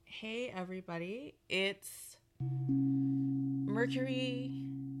Hey everybody, it's Mercury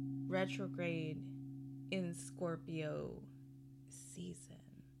retrograde in Scorpio season.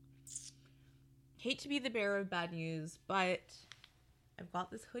 Hate to be the bearer of bad news, but I've got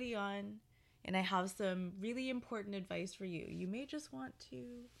this hoodie on and I have some really important advice for you. You may just want to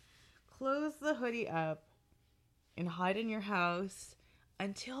close the hoodie up and hide in your house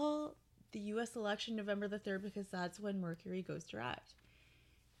until the US election November the 3rd, because that's when Mercury goes direct.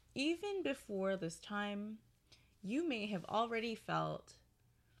 Even before this time, you may have already felt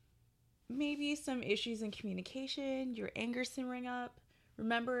maybe some issues in communication, your anger simmering up.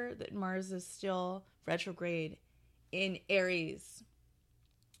 Remember that Mars is still retrograde in Aries.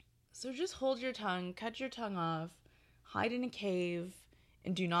 So just hold your tongue, cut your tongue off, hide in a cave,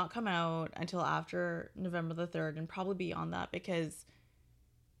 and do not come out until after November the 3rd and probably beyond that, because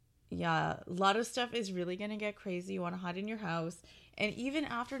yeah, a lot of stuff is really going to get crazy. You want to hide in your house. And even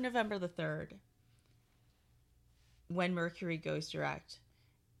after November the 3rd, when Mercury goes direct,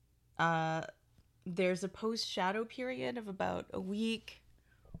 there's a post-shadow period of about a week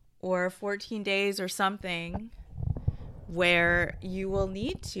or 14 days or something where you will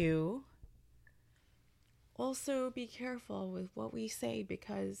need to also be careful with what we say,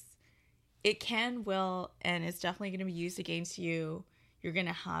 because it can, will, and it's definitely going to be used against you. You're going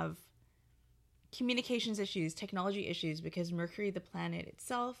to have communications issues, technology issues, because Mercury, the planet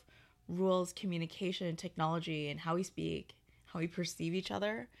itself, rules communication and technology and how we speak, how we perceive each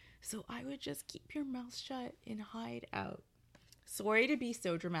other. So I would just keep your mouth shut and hide out. Sorry to be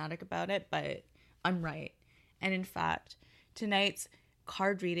so dramatic about it, but I'm right. And in fact, tonight's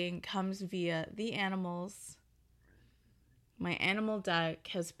card reading comes via the animals. My animal deck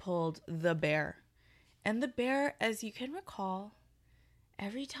has pulled the bear. And the bear, as you can recall,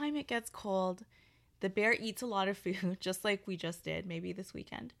 every time it gets cold, the bear eats a lot of food, just like we just did, maybe this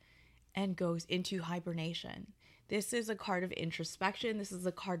weekend, and goes into hibernation. This is a card of introspection. This is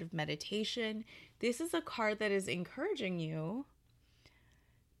a card of meditation. This is a card that is encouraging you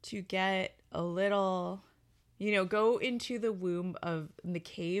to get a little, go into the womb of the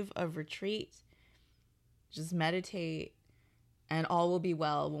cave of retreat. Just meditate, and all will be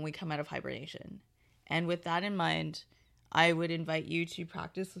well when we come out of hibernation. And with that in mind, I would invite you to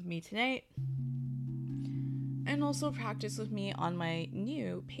practice with me tonight, and also practice with me on my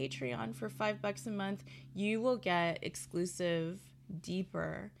new Patreon. For $5 a month. You will get exclusive,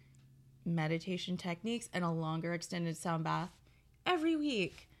 deeper meditation techniques and a longer extended sound bath every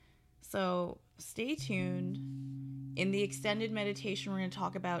week. So stay tuned. In the extended meditation, we're going to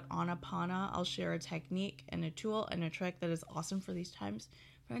talk about Anapana. I'll share a technique and a tool and a trick that is awesome for these times.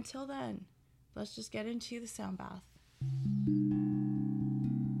 But until then, let's just get into the sound bath.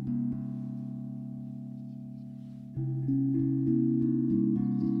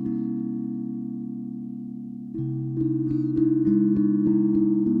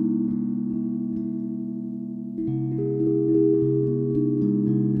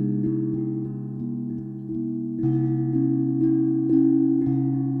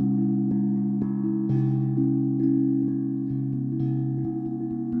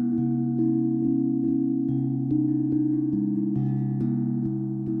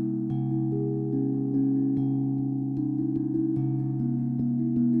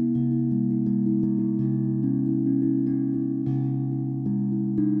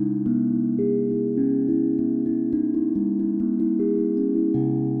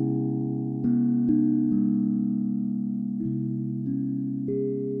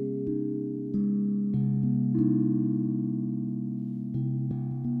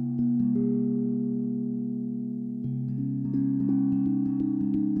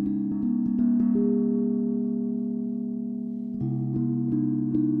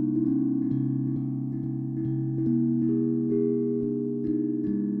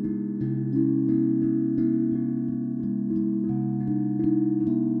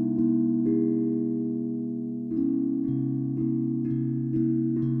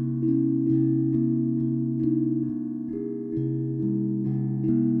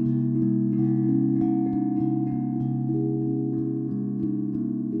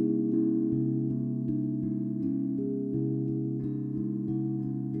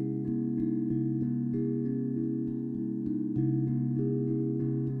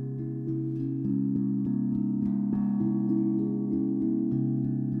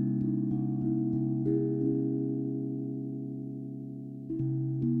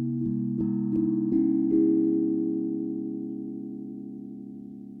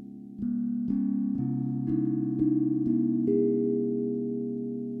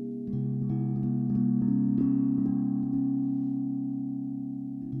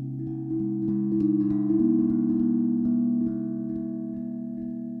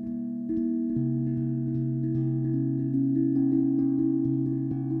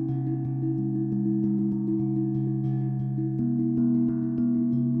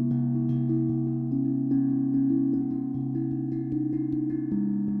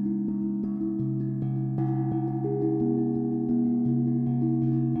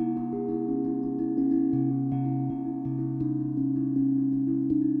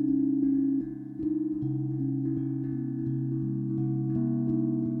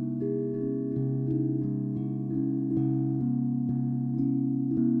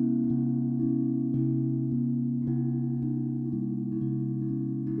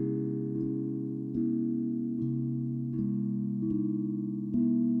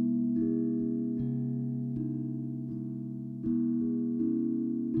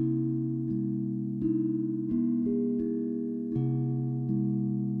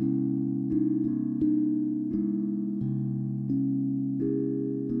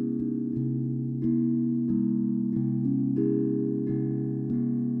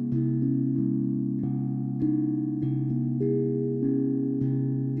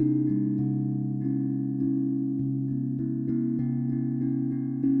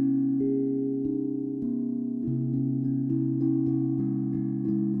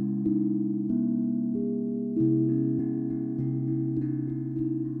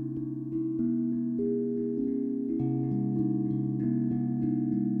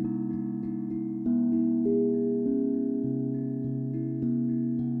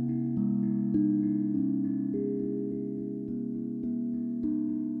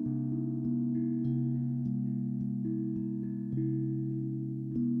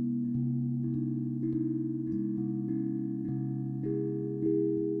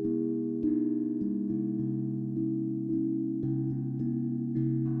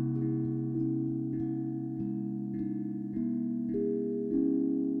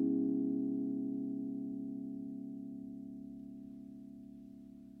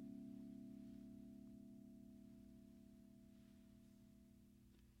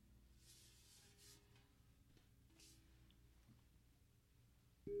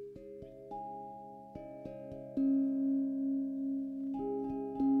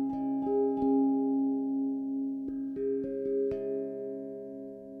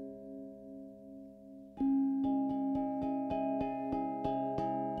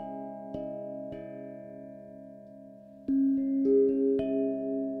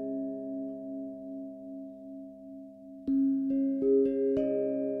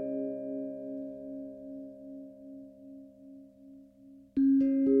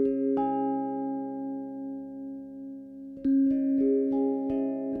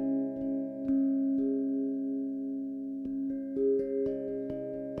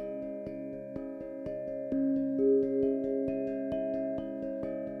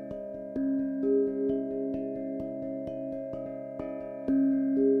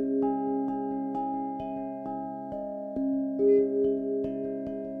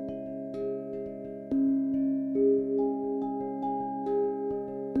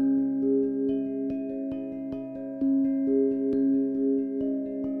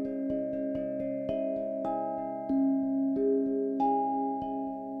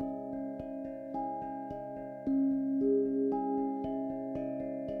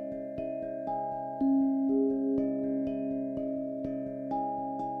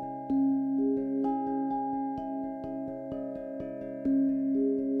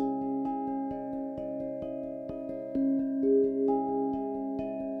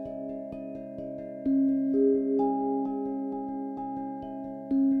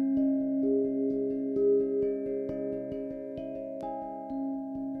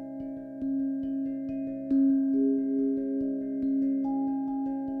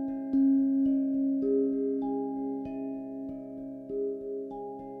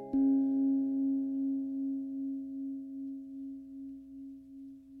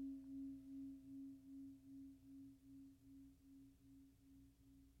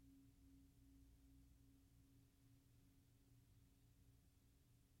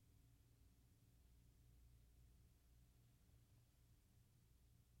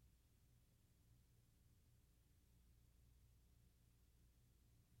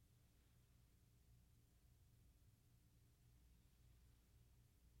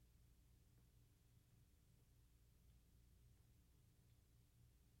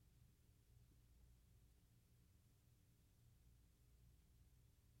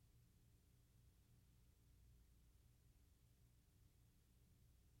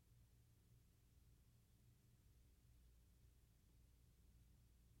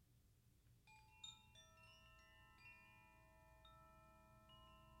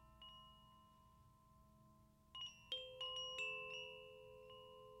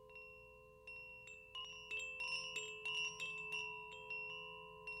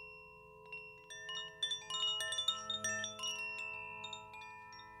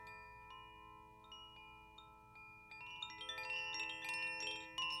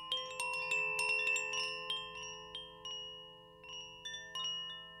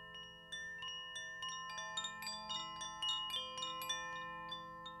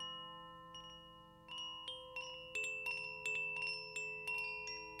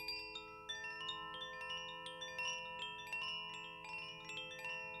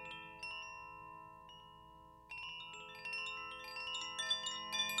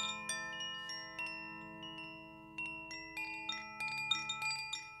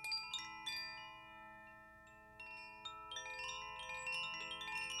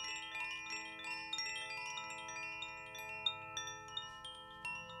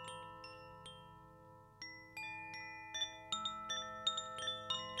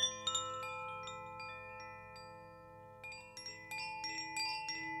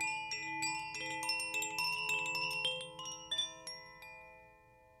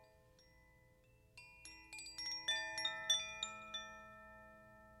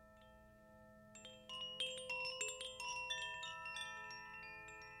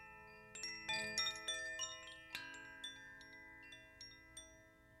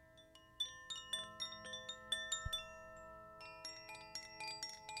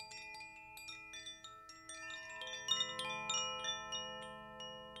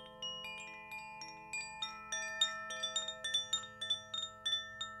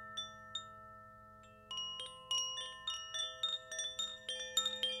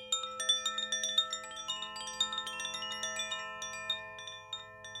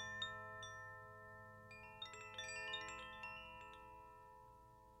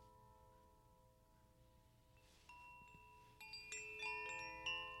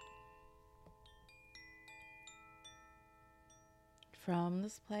 from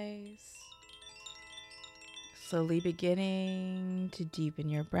this place. Slowly beginning to deepen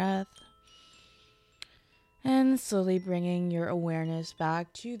your breath. And slowly bringing your awareness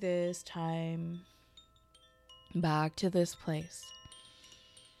back to this time. Back to this place.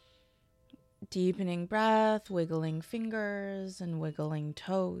 Deepening breath, wiggling fingers and wiggling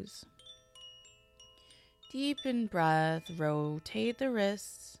toes. Deepen breath, rotate the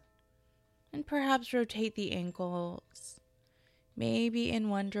wrists, and perhaps rotate the ankles. Maybe in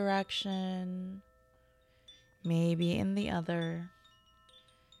one direction, maybe in the other.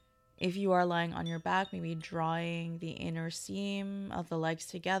 If you are lying on your back, maybe drawing the inner seam of the legs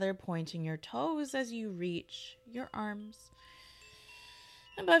together, pointing your toes as you reach your arms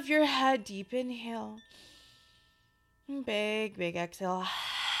above your head. Deep inhale. Big exhale.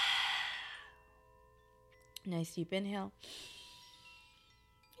 Nice deep inhale.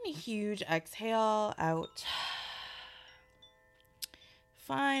 And a huge exhale out.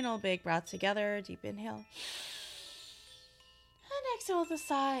 Final big breath together. Deep inhale. And exhale with a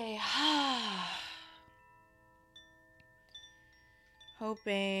sigh.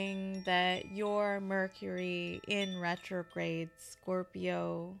 Hoping that your Mercury in retrograde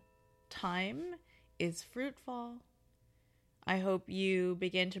Scorpio time is fruitful. I hope you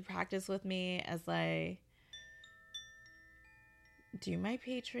begin to practice with me as I do my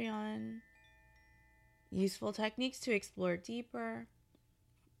Patreon. Useful techniques to explore deeper.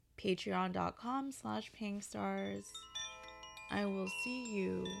 Patreon.com/pingstars. I will see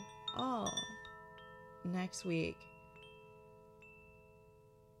you all next week.